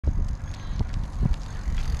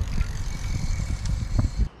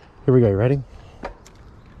Here we go, you ready?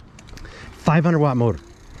 500 watt motor.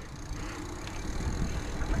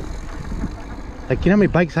 Like, you know how many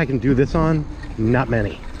bikes I can do this on? Not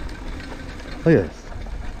many. Look at this.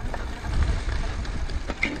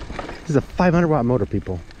 This is a 500 watt motor,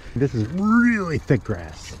 people. This is really thick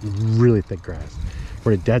grass. Really thick grass.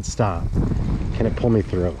 We're at a dead stop. Can it pull me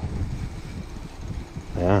through?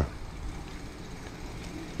 Yeah.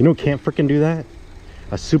 You know who can't freaking do that?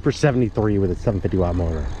 A Super 73 with a 750 watt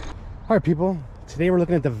motor. All right, people. Today we're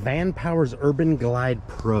looking at the VANPOWERS Urban Glide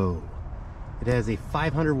Pro. It has a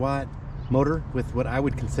 500 watt motor with what I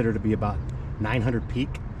would consider to be about 900 peak.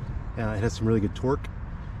 It has some really good torque.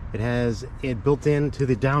 It has it built into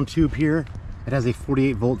the down tube here. It has a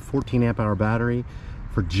 48 volt, 14 amp hour battery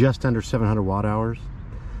for just under 700 watt hours.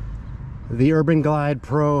 The Urban Glide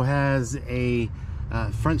Pro has a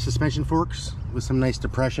front suspension forks with some nice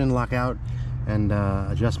depression, lockout, and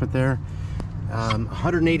adjustment there.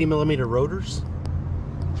 180 millimeter rotors,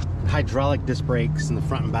 hydraulic disc brakes in the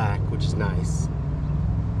front and back, which is nice.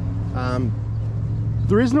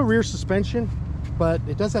 There is no rear suspension, but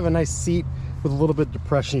it does have a nice seat with a little bit of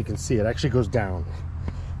depression. You can see it actually goes down,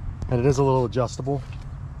 and it is a little adjustable.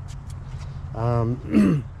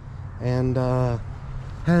 And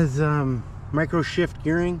has micro shift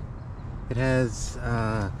gearing. It has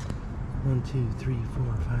 1, 2, 3,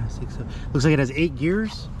 4, 5, 6, 7. Looks like it has 8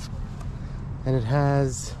 gears, and it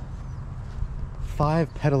has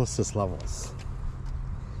 5 pedal assist levels.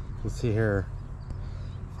 You can see here,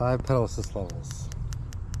 5 pedal assist levels.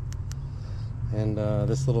 And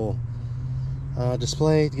this little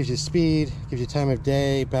display gives you speed, gives you time of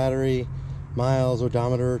day, battery, miles,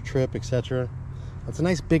 odometer, trip, etc. It's a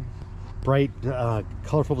nice big, bright,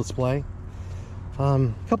 colorful display.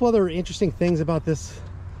 A couple other interesting things about this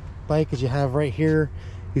bike is you have right here,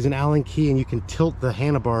 use an Allen key and you can tilt the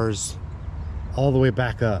handlebars all the way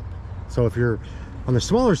back up. So if you're on the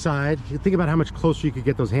smaller side, you think about how much closer you could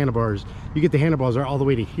get those handlebars. You get the handlebars all the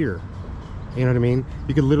way to here. You know what I mean?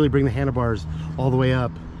 You could literally bring the handlebars all the way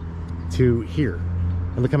up to here.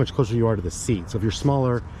 And look how much closer you are to the seat. So if you're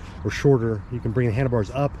smaller or shorter, you can bring the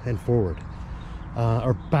handlebars up and forward.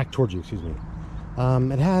 Or back towards you, excuse me.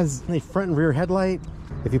 It has a front and rear headlight.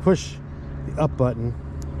 If you push the up button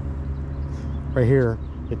right here,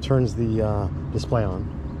 it turns the display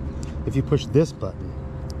on. If you push this button,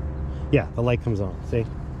 yeah, the light comes on. See?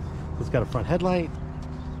 It's got a front headlight,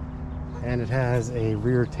 and it has a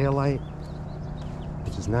rear tail light,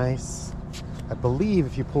 which is nice. I believe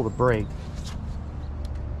if you pull the brake,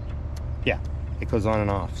 yeah, it goes on and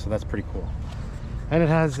off, so that's pretty cool. And it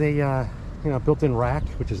has a built-in rack,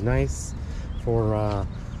 which is nice for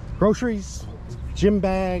groceries, gym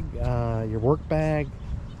bag, your work bag,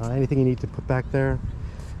 anything you need to put back there.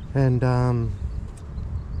 And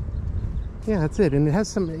yeah, that's it. And it has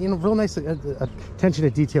some real nice attention to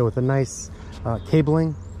detail with a nice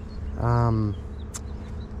cabling.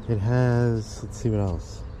 It has, let's see what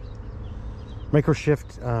else, micro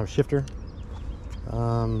shift shifter.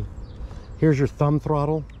 Here's your thumb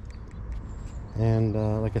throttle,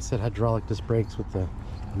 and like I said, hydraulic disc brakes with the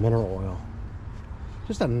mineral oil.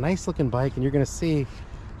 Just a nice looking bike, and you're going to see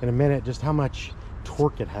in a minute just how much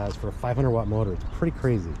torque it has for a 500 watt motor. It's pretty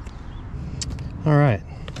crazy. All right,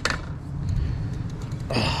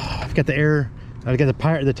 I've got the air, I've got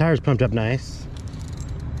the tires pumped up nice,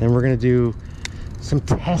 and we're going to do some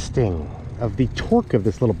testing of the torque of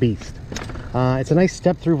this little beast. It's a nice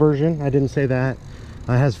step through version. I didn't say that. It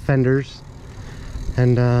has fenders,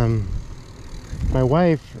 and my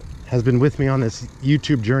wife has been with me on this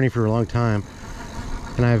YouTube journey for a long time,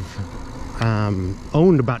 and I've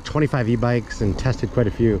owned about 25 e-bikes and tested quite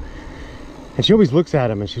a few, and she always looks at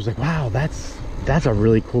them and she's like, wow, that's a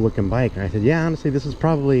really cool looking bike. And I said, yeah, honestly, this is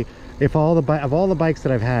probably, of all the bikes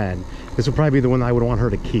that I've had, this would probably be the one I would want her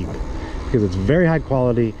to keep, because it's very high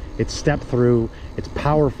quality, it's step through, it's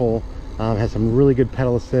powerful, has some really good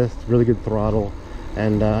pedal assist, really good throttle,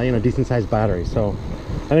 and decent sized battery. So,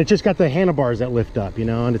 and it just got the handlebars that lift up,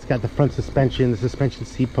 and it's got the front suspension, the suspension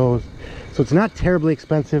seat post. So it's not terribly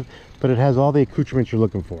expensive, but it has all the accoutrements you're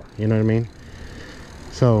looking for. You know what I mean?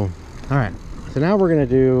 So, all right. So now we're gonna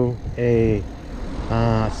do a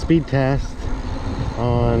speed test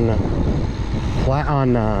on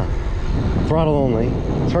throttle only.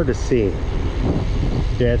 It's hard to see.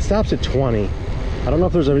 Yeah, it stops at 20. I don't know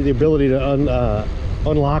if there's the ability to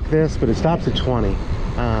unlock this, but it stops at 20.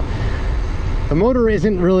 The motor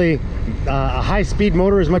isn't really a high-speed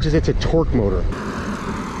motor as much as it's a torque motor.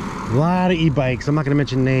 A lot of e-bikes, I'm not going to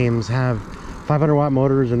mention names, have 500 watt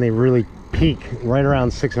motors, and they really peak right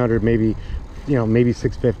around 600, maybe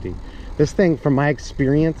 650. This thing, from my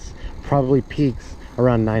experience, probably peaks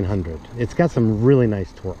around 900. It's got some really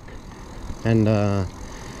nice torque. And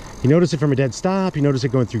you notice it from a dead stop, you notice it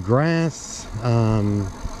going through grass.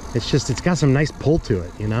 It's got some nice pull to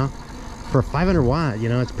it, you know? For a 500 watt, you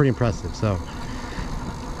know, it's pretty impressive. So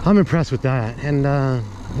I'm impressed with that. And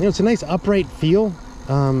you know, it's a nice upright feel.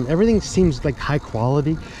 Everything seems like high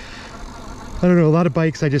quality. I don't know, a lot of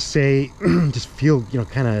bikes I just say just feel, you know,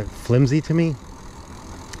 kind of flimsy to me.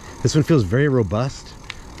 This one feels very robust,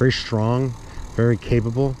 very strong, very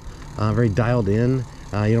capable, very dialed in.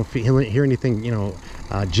 You don't hear anything, you know,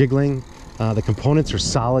 jiggling. The components are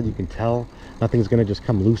solid, you can tell. Nothing's gonna just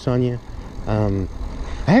come loose on you. I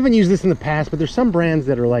haven't used this in the past, but there's some brands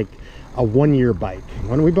that are like a 1-year bike.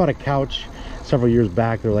 When we bought a couch several years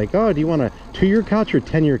back, they're like, oh, do you want a 2-year couch or a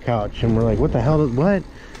 10-year couch? And we're like, what the hell, what?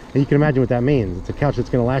 And you can imagine what that means. It's a couch that's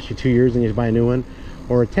gonna last you 2 years and you just buy a new one,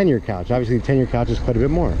 or a 10-year couch. Obviously, the 10-year couch is quite a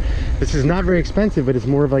bit more. This is not very expensive, but it's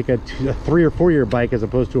more of like a 3 or 4-year bike as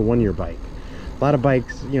opposed to a 1-year bike. A lot of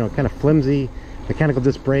bikes, you know, kind of flimsy, mechanical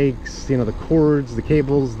disc brakes, you know, the cords, the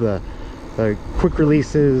cables, the quick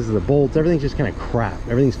releases, the bolts, everything's just kind of crap.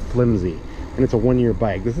 Everything's flimsy, and it's a 1-year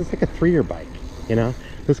bike. This is like a 3-year bike, you know?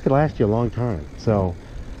 This could last you a long time. So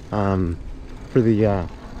for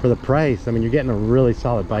the price, I mean, you're getting a really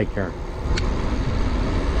solid bike here.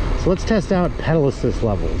 So let's test out pedal assist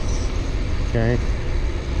levels, okay?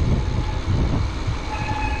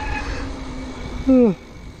 So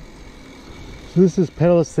this is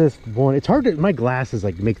pedal assist 1. It's hard to, my glasses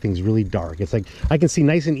like make things really dark. It's like I can see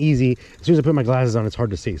nice and easy. As soon as I put my glasses on, it's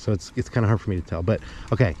hard to see. So it's kind of hard for me to tell, but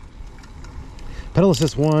okay. Pedal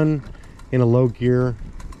assist 1 in a low gear.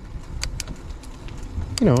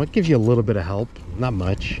 You know, it gives you a little bit of help, not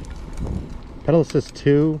much. Pedal assist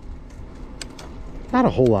 2, not a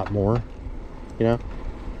whole lot more, you know.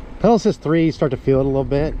 Pedal assist 3, you start to feel it a little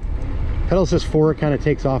bit. Pedal assist 4 kind of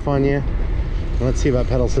takes off on you. Let's see about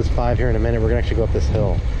pedal assist 5 here in a minute. We're gonna actually go up this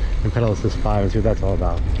hill and pedal assist 5 and see what that's all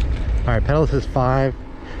about. All right, pedal assist 5.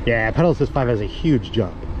 Yeah, pedal assist 5 has a huge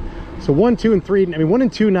jump. So 1, 2, and 3. I mean, 1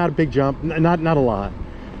 and 2, not a big jump, not a lot.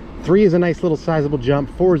 3 is a nice little sizable jump.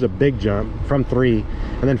 4 is a big jump from 3,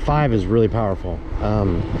 and then 5 is really powerful.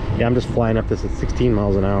 Yeah, I'm just flying up this at 16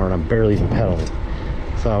 miles an hour, and I'm barely pedaling.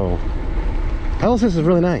 So pedal assist is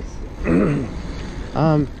really nice.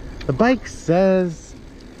 The bike says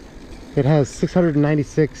it has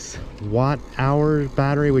 696 watt-hour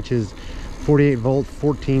battery, which is 48 volt,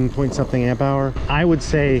 14 point something amp hour. I would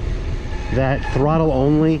say that throttle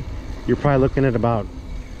only, you're probably looking at about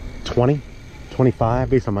 20, 25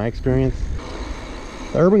 based on my experience.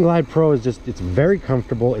 The Urban Glide Pro is just, it's very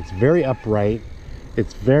comfortable. It's very upright.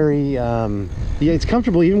 It's very, yeah, it's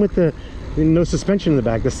comfortable even with the no suspension in the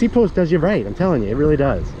back. The C-post does you right, I'm telling you, it really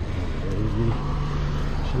does.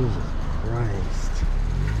 Jesus Christ.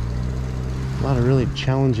 A lot of really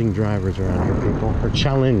challenging drivers around here, people. Or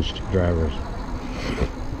challenged drivers.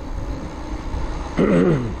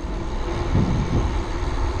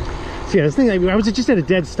 So yeah, this thing, I was just at a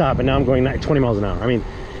dead stop and now I'm going 20 miles an hour. I mean,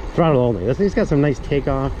 throttle only. This thing's got some nice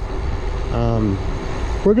takeoff.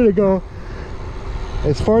 We're gonna go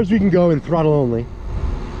as far as we can go in throttle only.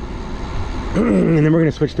 And then we're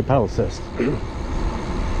gonna switch to pedal assist.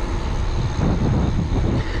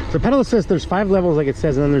 So pedal assist, there's 5 levels like it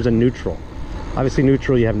says, and then there's a neutral. Obviously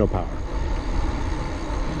neutral, you have no power.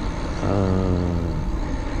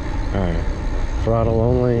 All right, throttle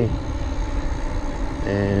only.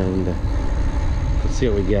 And let's see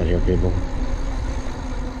what we get here, people.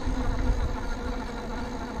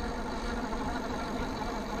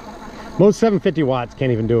 Most 750 watts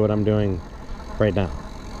can't even do what I'm doing right now.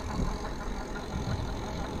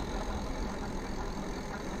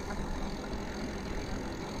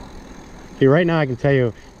 See, right now I can tell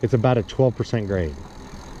you it's about a 12% grade.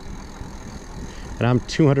 And I'm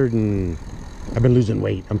 200 and, I've been losing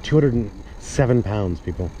weight. I'm 207 pounds,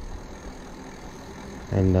 people.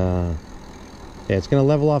 And yeah, it's gonna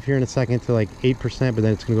level off here in a second to like 8%, but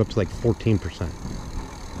then it's gonna go up to like 14%.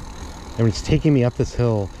 And it's taking me up this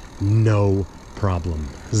hill, no problem,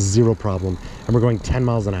 0 problem. And we're going 10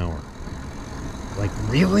 miles an hour. Like,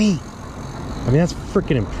 really? I mean, that's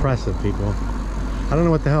freaking impressive, people. I don't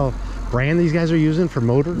know what the hell brand these guys are using for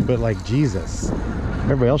motor, but like, Jesus,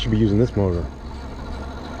 everybody else should be using this motor.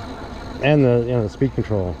 And the, you know, the speed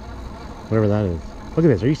control, whatever that is. Look at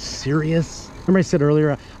this, are you serious? Remember I said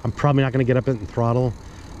earlier, I'm probably not gonna get up and throttle.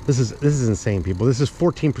 This is insane, people. This is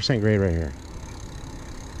 14% grade right here.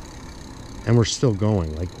 And we're still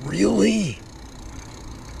going, like, really?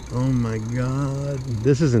 Oh my God.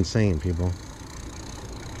 This is insane, people.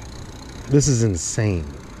 This is insane.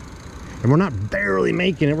 And we're not barely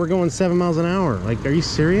making it. We're going 7 miles an hour. Like, are you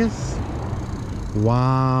serious?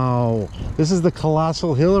 Wow. This is the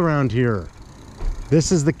colossal hill around here.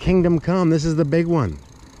 This is the Kingdom Come. This is the big one.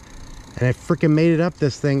 And I freaking made it up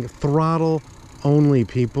this thing. Throttle only,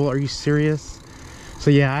 people. Are you serious? So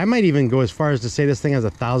yeah, I might even go as far as to say this thing has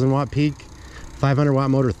a 1,000-watt peak. 500-watt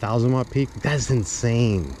motor, 1,000-watt peak. That's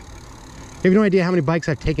insane. You have no idea how many bikes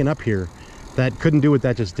I've taken up here that couldn't do what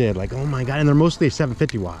that just did. Like, oh my God. And they're mostly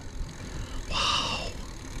 750-watt. Wow.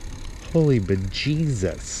 Holy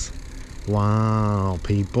bejesus. Wow,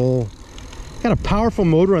 people. Got a powerful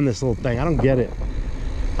motor on this little thing. I don't get it.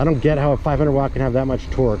 I don't get how a 500-watt can have that much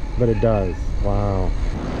torque, but it does. Wow.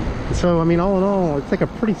 So, I mean, all in all, it's like a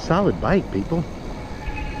pretty solid bike, people.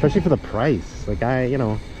 Especially for the price. Like, I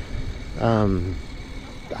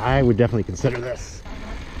would definitely consider this.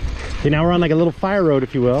 Okay, now we're on like a little fire road,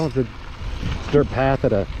 if you will. It's a dirt path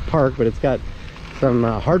at a park, but it's got some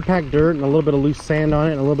hard-packed dirt and a little bit of loose sand on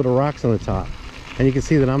it and a little bit of rocks on the top. And you can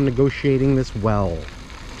see that I'm negotiating this well.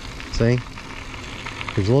 See?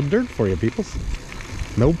 There's a little dirt for you, people.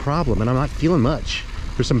 No problem, and I'm not feeling much.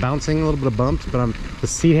 There's some bouncing, a little bit of bumps, but the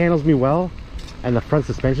seat handles me well, and the front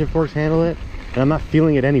suspension forks handle it, and I'm not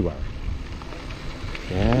feeling it anywhere.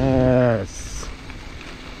 Yes.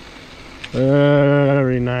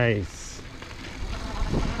 Very nice.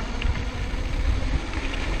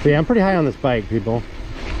 So yeah, I'm pretty high on this bike, people.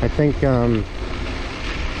 I think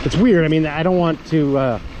it's weird. I mean, I don't want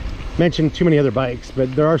to mention too many other bikes,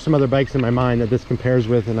 but there are some other bikes in my mind that this compares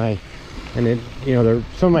with, and it, you know, they're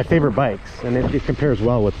some of my favorite bikes, and it compares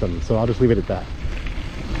well with them. So I'll just leave it at that.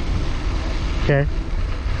 Okay.